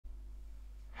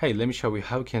Hey, let me show you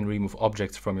how you can remove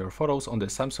objects from your photos on the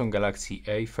Samsung Galaxy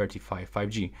A35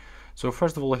 5G. So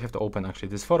first of all, I have to open actually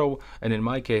this photo, and in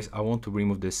my case, I want to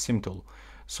remove this SIM tool.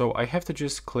 So I have to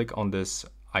just click on this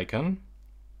icon,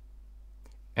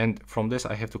 and from this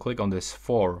I have to click on this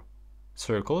 4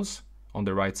 circles on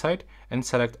the right side and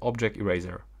select Object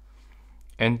Eraser.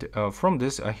 And from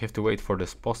this I have to wait for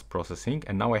this post-processing,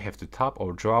 and now I have to tap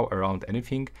or draw around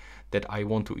anything that I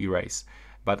want to erase.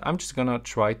 But I'm just gonna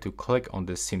try to click on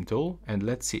this SIM tool and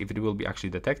let's see if it will be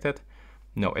actually detected.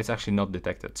 No, it's actually not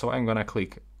detected. So I'm gonna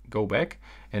click go back,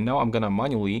 and now I'm gonna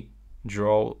manually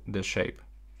draw the shape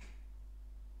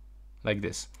like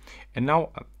this. And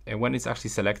now when it's actually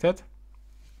selected,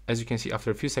 as you can see, after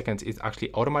a few seconds it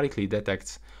actually automatically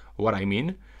detects what I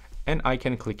mean, and I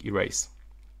can click erase.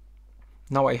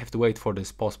 Now I have to wait for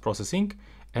this post-processing,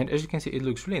 and as you can see, it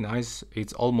looks really nice.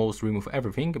 It's almost removed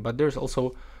everything, but there's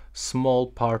also small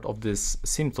part of this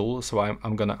SIM tool, so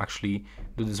I'm gonna actually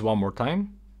do this one more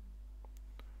time.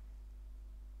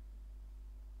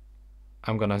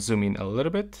 I'm gonna zoom in a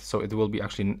little bit so it will be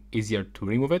actually easier to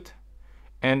remove it,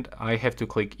 and I have to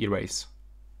click erase.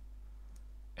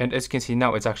 And as you can see,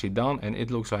 now it's actually done, and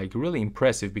it looks like really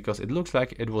impressive because it looks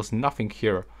like it was nothing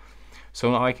here.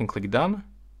 So now I can click done,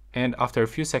 and after a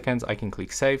few seconds I can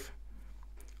click save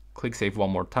one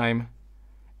more time,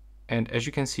 and as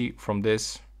you can see from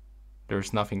this,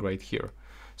 there's nothing right here.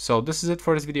 So this is it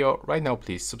for this video. Right now,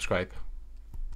 please subscribe.